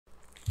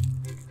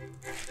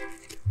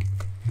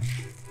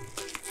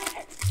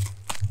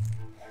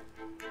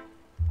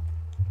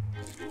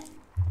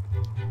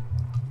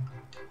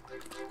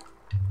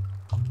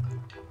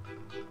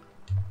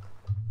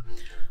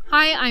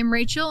Hi, I'm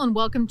Rachel and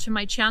welcome to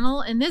my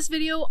channel. In this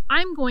video,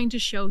 I'm going to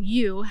show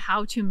you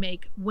how to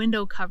make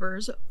window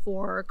covers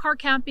for car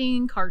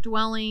camping, car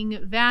dwelling,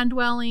 van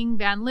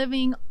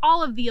living,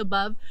 all of the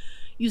above,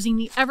 using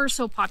the ever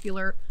so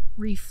popular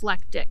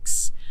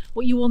Reflectix.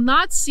 What you will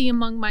not see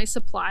among my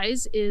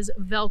supplies is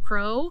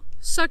Velcro,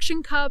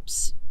 suction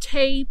cups,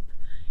 tape,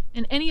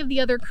 and any of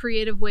the other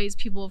creative ways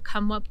people have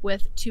come up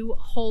with to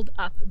hold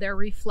up their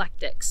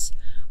Reflectix.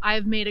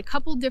 I've made a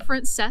couple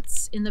different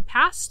sets in the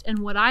past, and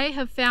what I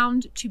have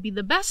found to be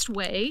the best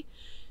way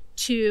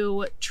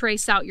to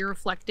trace out your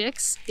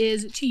Reflectix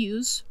is to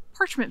use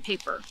parchment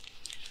paper.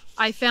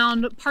 I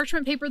found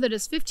parchment paper that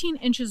is 15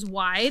 inches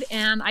wide,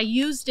 and I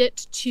used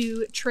it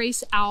to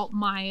trace out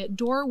my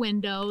door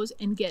windows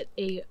and get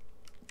a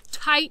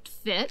tight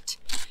fit.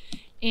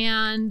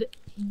 And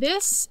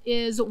this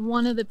is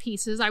one of the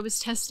pieces. I was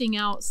testing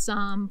out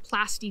some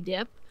Plasti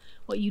Dip.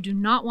 What you do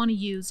not want to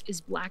use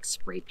is black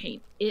spray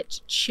paint. It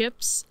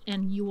chips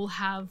and you will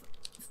have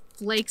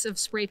flakes of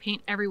spray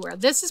paint everywhere.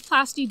 This is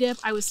Plasti Dip.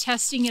 I was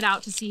testing it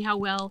out to see how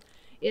well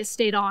it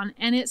stayed on,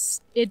 and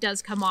it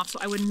does come off, so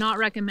I would not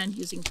recommend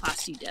using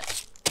Plasti Dip.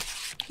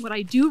 What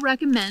I do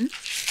recommend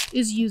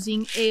is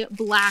using a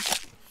black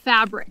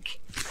fabric.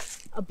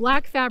 A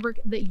black fabric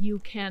that you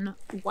can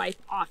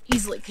wipe off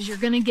easily, because you're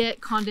going to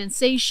get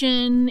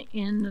condensation.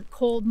 In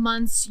cold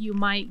months, you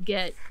might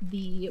get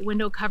the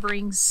window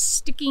coverings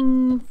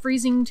sticking,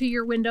 freezing to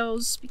your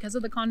windows because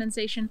of the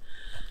condensation.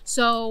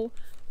 So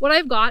what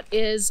I've got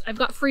is I've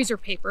got freezer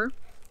paper,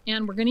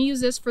 and we're going to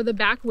use this for the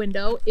back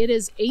window. It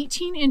is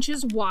 18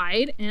 inches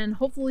wide and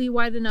hopefully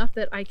wide enough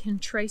that I can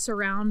trace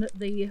around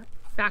the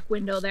back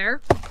window there.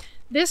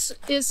 This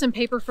is some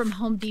paper from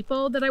Home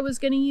Depot that I was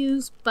going to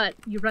use, but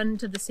you run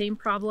into the same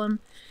problem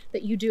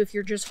that you do if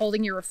you're just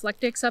holding your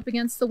Reflectix up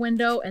against the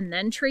window and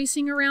then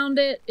tracing around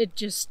it. It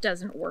just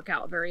doesn't work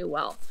out very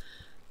well.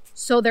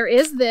 So there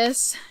is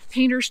this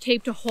painter's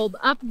tape to hold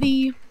up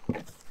the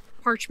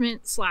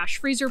parchment /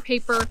 freezer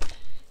paper.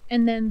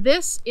 And then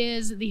this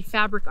is the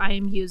fabric I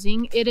am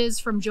using. It is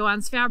from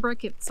Joann's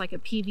Fabric. It's like a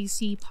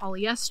PVC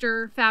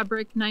polyester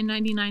fabric,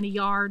 $9.99 a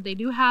yard. They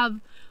do have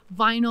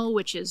vinyl,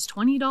 which is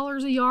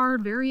 $20 a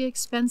yard, very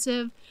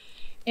expensive.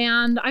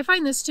 And I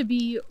find this to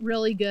be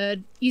really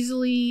good,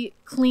 easily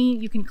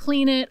clean. You can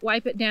clean it,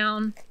 wipe it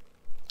down,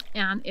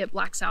 and it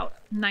blacks out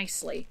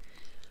nicely.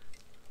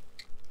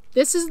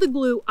 This is the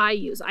glue I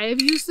use. I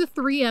have used the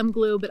 3M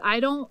glue, but I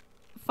don't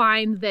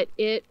find that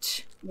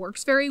it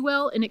works very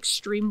well in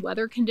extreme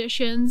weather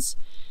conditions.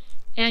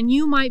 And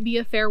you might be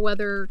a fair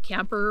weather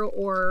camper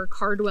or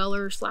car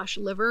dweller /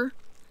 liver,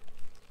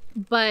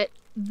 but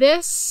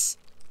this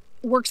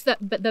works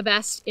the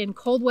best in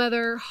cold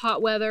weather,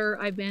 hot weather.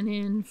 I've been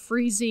in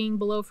freezing,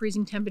 below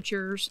freezing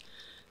temperatures,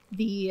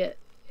 the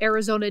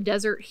Arizona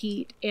desert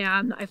heat,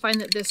 and I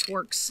find that this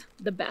works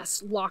the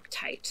best,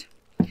 Loctite.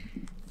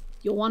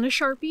 You'll want a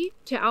Sharpie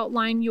to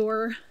outline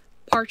your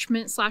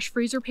parchment /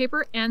 freezer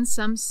paper and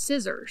some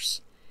scissors.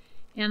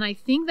 And I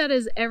think that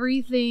is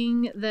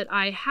everything that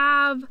I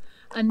have.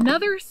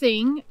 Another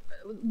thing,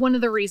 one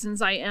of the reasons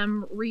I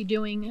am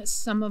redoing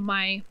some of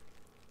my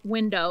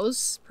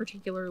windows,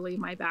 particularly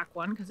my back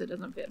one because it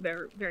doesn't fit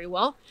very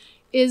well,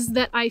 is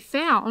that I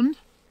found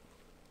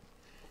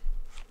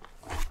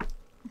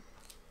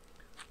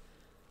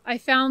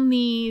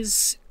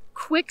these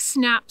quick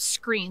snap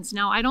screens.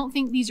 Now I don't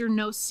think these are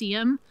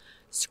no-see-um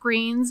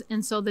screens,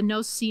 and so the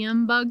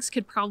no-see-um bugs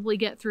could probably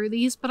get through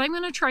these, but I'm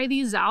going to try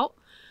these out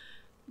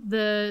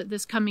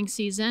this coming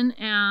season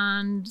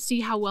and see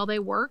how well they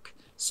work.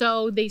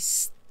 So they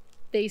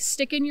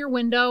stick in your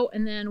window,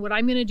 and then what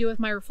I'm going to do with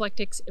my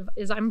Reflectix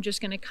is I'm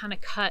just going to kind of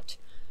cut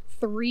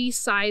 3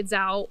 sides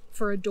out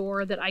for a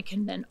door that I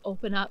can then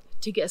open up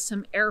to get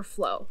some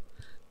airflow.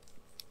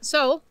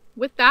 So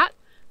with that,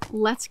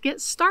 let's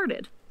get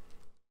started.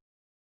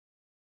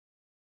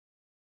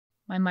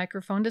 My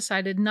microphone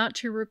decided not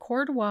to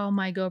record while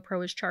my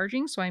GoPro is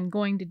charging, so I'm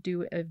going to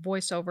do a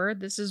voiceover.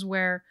 This is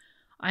where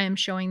I am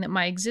showing that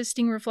my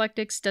existing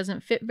Reflectix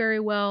doesn't fit very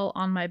well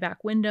on my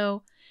back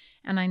window,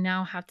 and I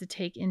now have to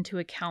take into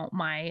account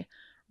my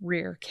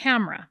rear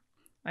camera.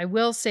 I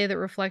will say that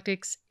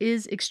Reflectix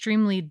is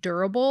extremely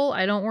durable.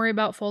 I don't worry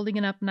about folding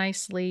it up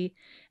nicely,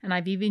 and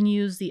I've even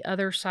used the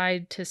other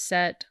side to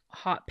set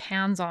hot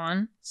pans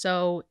on,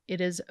 so it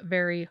is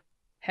very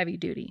heavy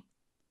duty.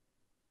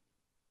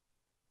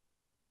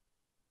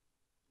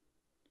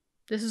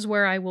 This is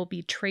where I will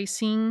be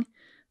tracing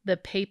the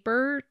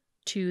paper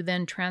to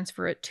then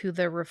transfer it to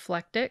the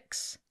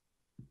Reflectix.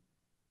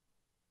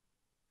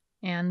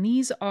 And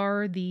these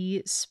are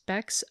the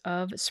specks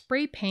of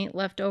spray paint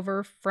left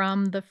over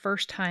from the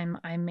first time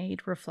I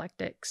made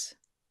Reflectix.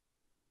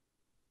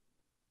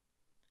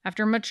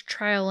 After much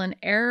trial and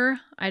error,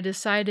 I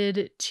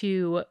decided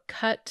to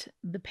cut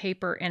the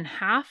paper in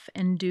half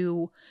and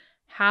do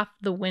half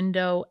the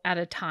window at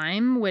a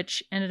time,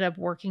 which ended up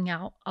working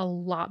out a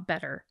lot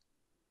better.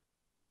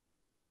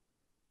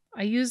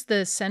 I used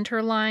the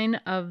center line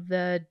of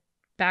the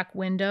back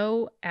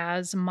window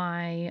as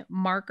my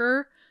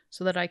marker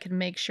so that I could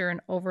make sure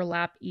and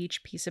overlap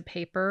each piece of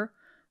paper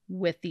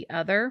with the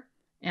other.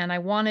 And I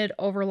wanted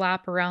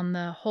overlap around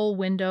the whole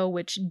window,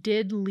 which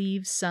did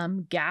leave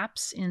some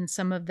gaps in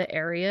some of the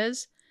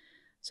areas.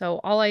 So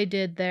all I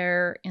did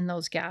there in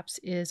those gaps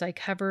is I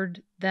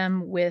covered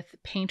them with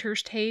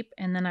painter's tape,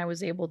 and then I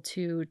was able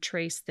to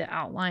trace the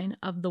outline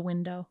of the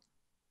window.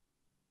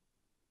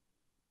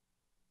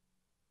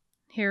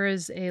 Here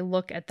is a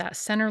look at that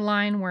center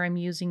line where I'm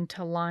using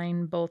to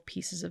line both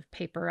pieces of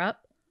paper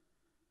up.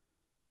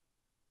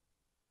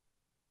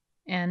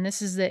 And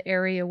this is the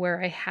area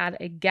where I had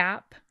a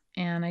gap,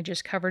 and I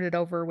just covered it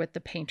over with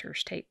the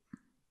painter's tape.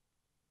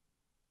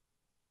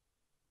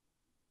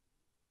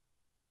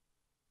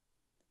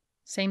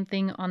 Same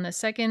thing on the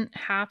second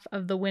half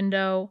of the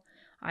window.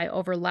 I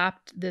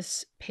overlapped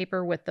this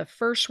paper with the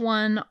first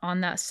one on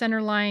that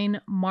center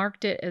line,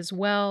 marked it as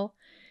well,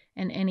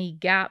 and any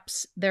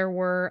gaps there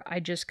were, I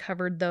just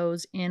covered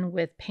those in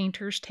with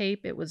painter's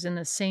tape. It was in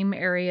the same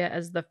area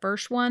as the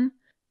first one.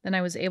 Then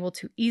I was able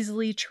to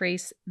easily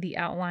trace the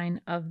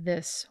outline of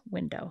this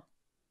window.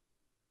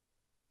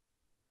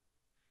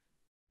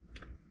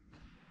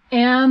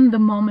 And the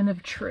moment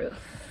of truth.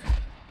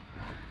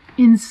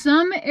 In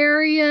some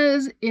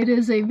areas, it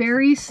is a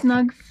very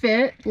snug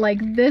fit,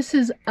 like this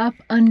is up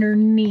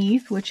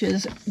underneath, which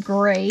is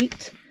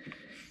great.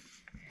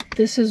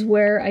 This is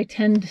where I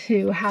tend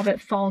to have it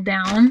fall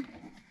down.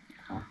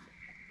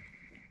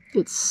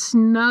 It's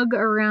snug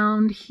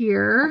around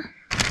here.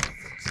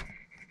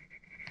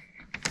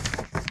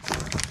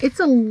 It's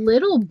a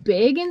little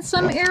big in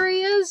some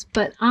areas,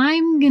 but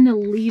I'm gonna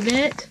leave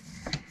it.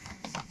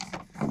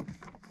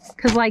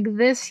 Because like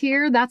this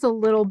here, that's a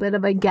little bit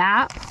of a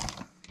gap.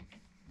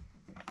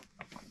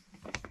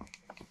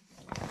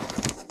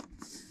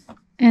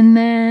 And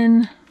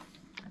then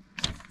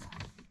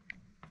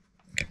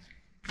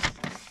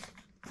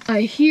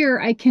here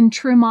I can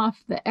trim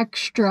off the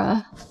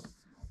extra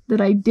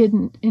that I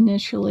didn't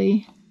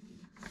initially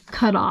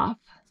cut off.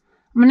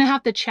 I'm gonna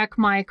have to check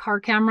my car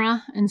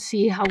camera and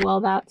see how well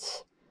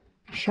that's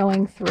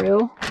showing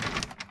through.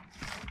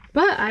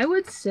 But I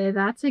would say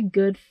that's a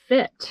good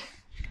fit.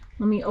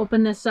 Let me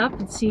open this up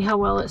and see how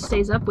well it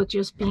stays up with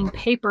just being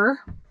paper.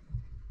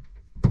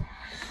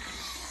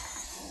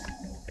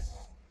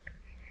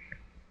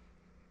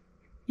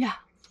 Yeah,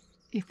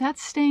 if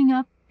that's staying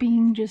up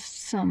being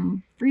just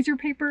some freezer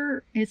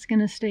paper, it's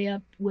gonna stay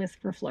up with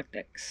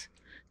Reflectix.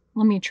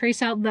 Let me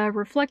trace out the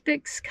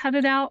Reflectix, cut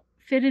it out,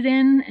 fit it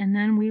in, and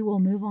then we will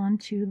move on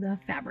to the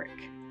fabric.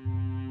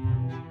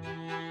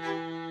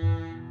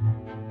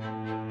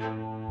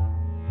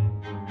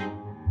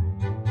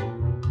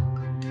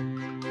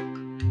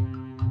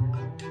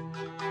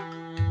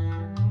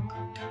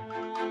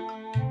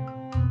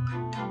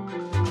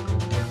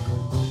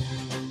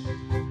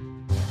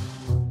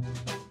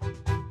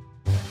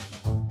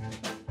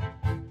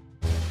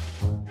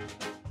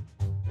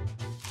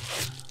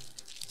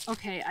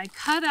 Okay, I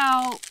cut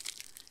out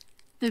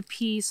the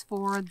piece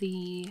for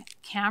the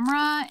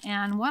camera,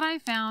 and what I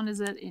found is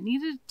that it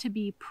needed to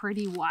be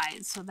pretty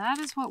wide. So that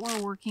is what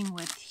we're working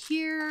with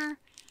here.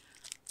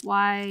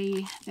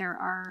 Why there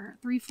are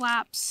 3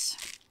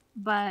 flaps,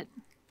 but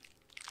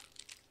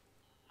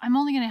I'm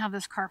only going to have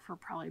this car for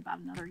probably about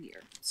another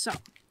year. So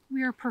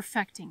we are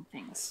perfecting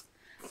things.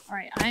 All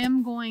right, I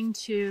am going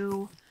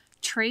to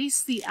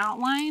trace the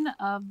outline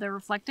of the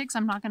Reflectix.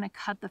 I'm not going to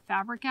cut the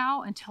fabric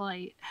out until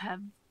I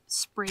have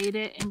sprayed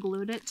it and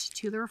glued it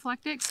to the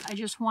Reflectix. I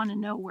just want to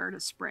know where to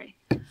spray.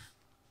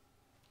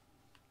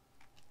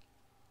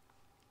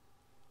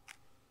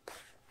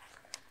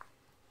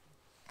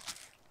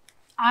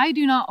 I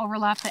do not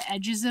overlap the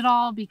edges at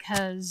all,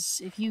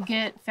 because if you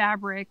get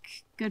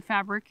fabric, good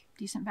fabric,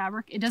 decent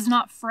fabric, it does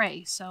not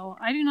fray. So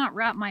I do not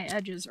wrap my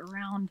edges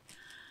around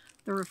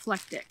the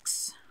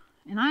Reflectix.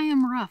 And I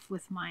am rough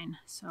with mine,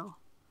 so.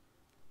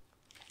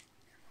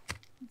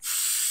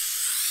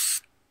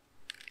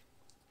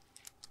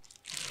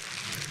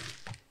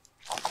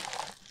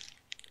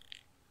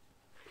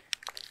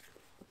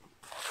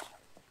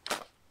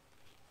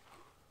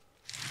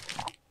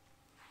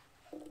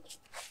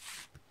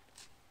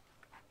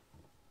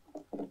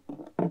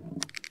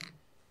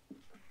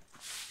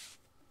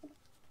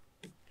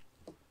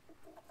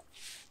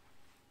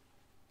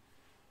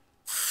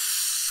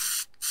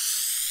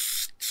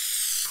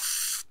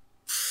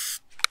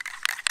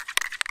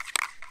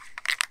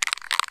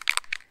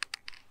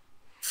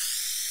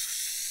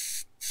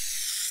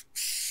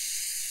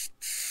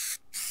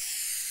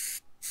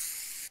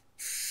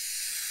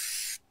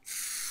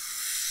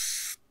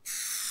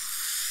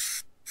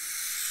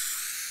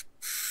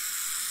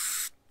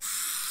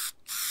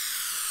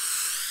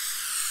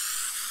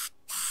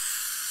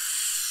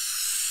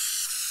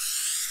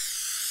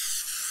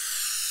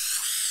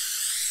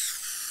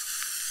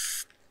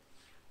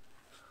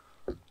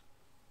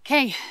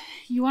 Okay,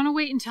 you want to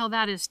wait until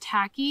that is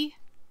tacky,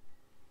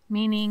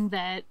 meaning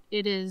that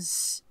it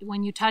is,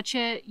 when you touch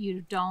it,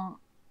 it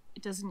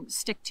doesn't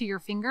stick to your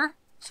finger.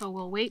 So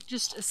we'll wait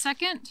just a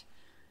second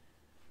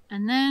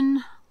and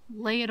then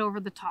lay it over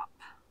the top.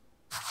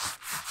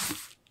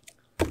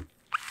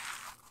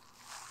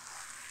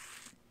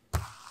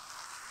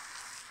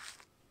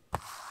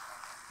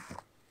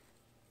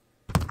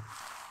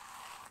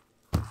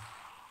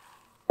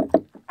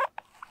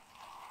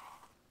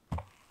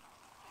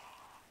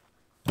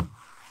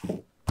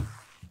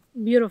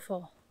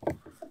 Beautiful.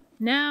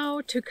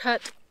 Now to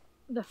cut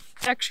the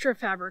extra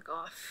fabric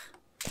off.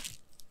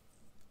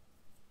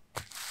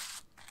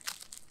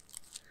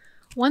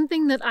 One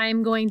thing that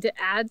I'm going to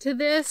add to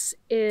this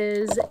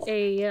is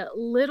a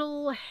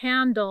little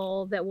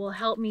handle that will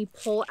help me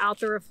pull out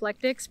the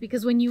Reflectix,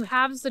 because when you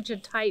have such a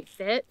tight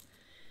fit,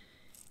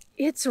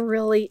 it's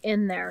really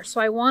in there.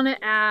 So I want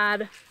to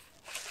add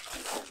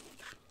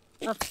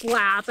a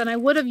flap, and I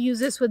would have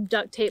used this with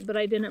duct tape, but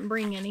I didn't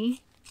bring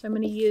any. So I'm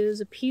going to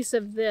use a piece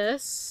of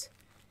this,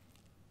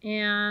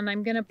 and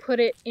I'm going to put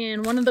it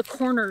in one of the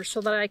corners so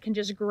that I can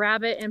just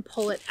grab it and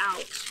pull it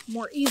out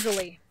more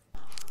easily.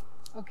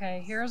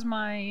 Okay, here's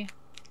my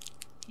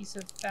piece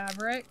of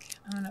fabric.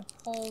 I'm going to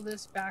pull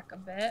this back a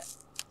bit.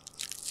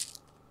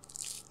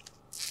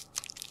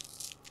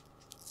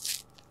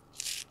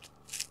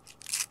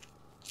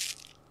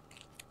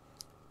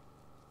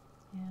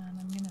 And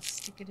I'm going to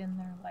stick it in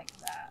there like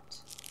that.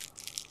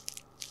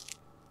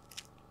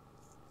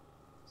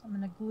 So I'm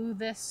going to glue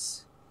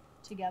this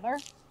together.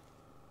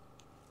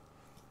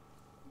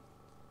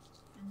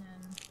 And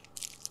then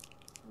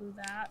glue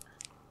that.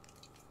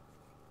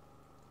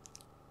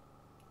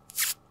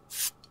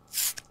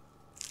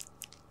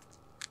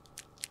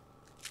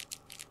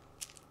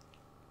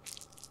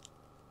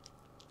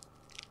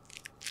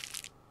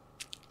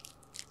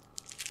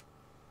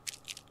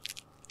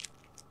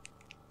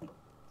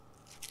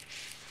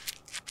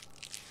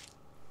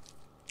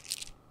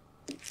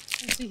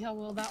 Let's see how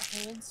well that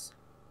holds.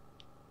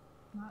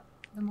 Not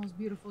the most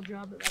beautiful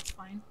job, but that's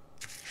fine.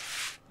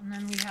 And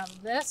then we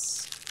have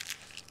this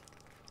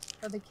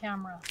for the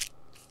camera.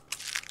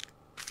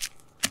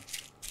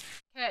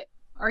 Okay,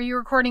 are you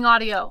recording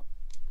audio?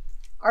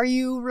 Are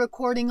you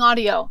recording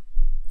audio?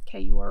 Okay,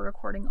 you are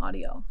recording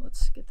audio.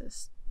 Let's get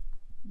this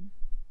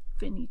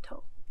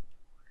finito.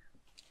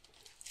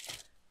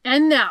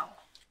 And now,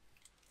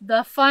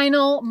 the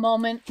final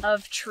moment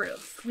of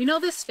truth. We know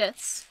this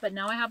fits, but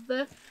now I have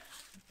the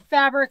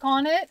fabric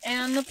on it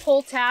and the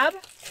pull tab.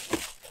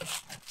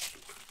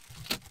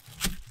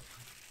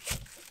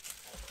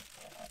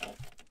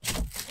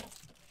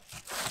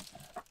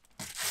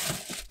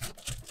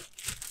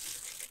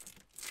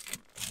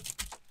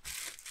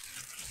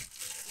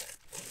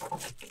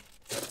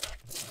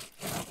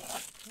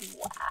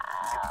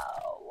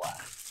 Wow.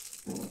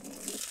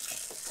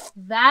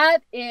 That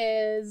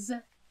is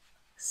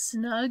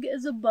snug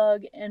as a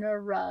bug in a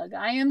rug.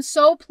 I am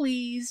so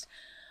pleased.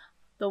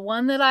 The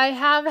one that I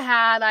have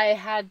had, I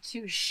had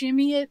to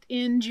shimmy it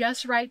in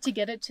just right to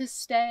get it to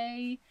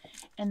stay.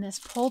 And this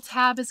pull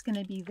tab is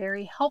going to be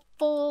very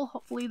helpful.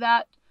 Hopefully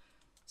that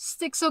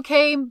sticks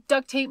okay.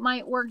 Duct tape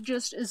might work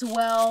just as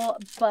well,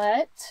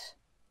 but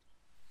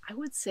I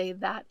would say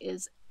that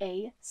is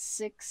a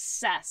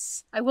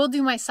success. I will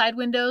do my side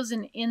windows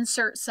and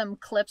insert some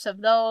clips of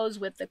those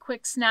with the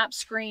quick snap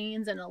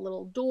screens and a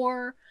little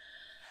door.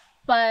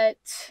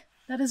 But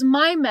that is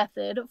my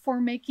method for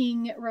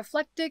making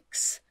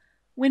Reflectix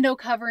window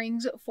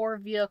coverings for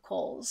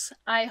vehicles.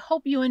 I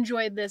hope you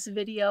enjoyed this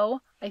video.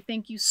 I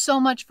thank you so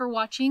much for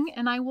watching,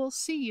 and I will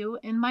see you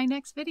in my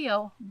next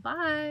video.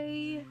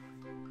 Bye!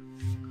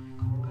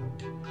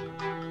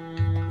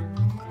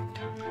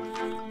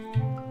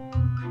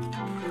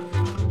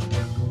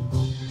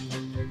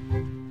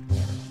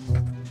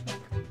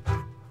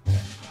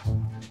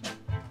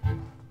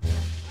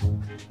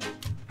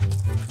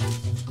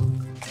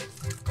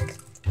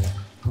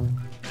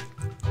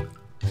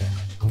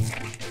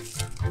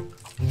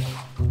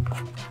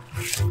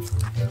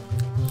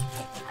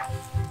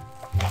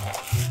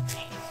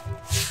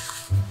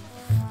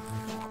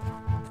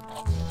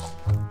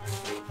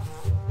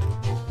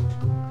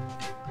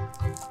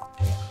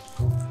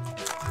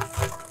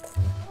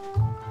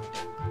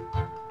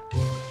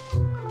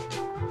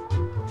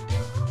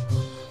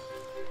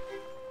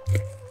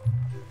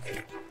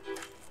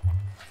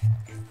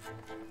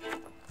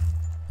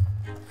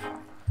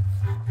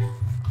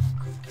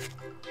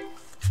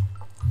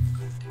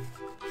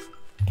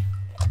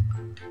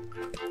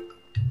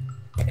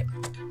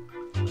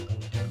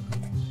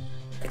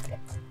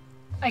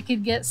 I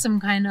could get some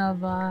kind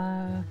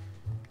of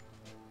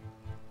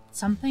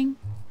something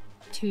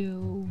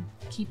to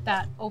keep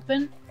that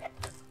open.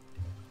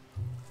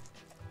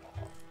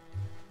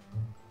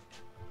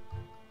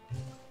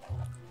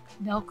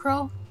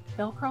 Velcro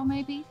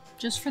maybe,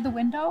 just for the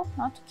window,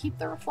 not to keep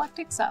the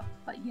Reflectix up,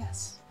 but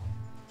yes,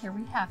 here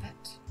we have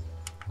it.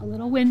 A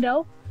little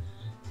window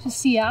to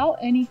see out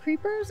any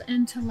creepers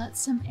and to let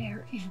some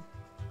air in.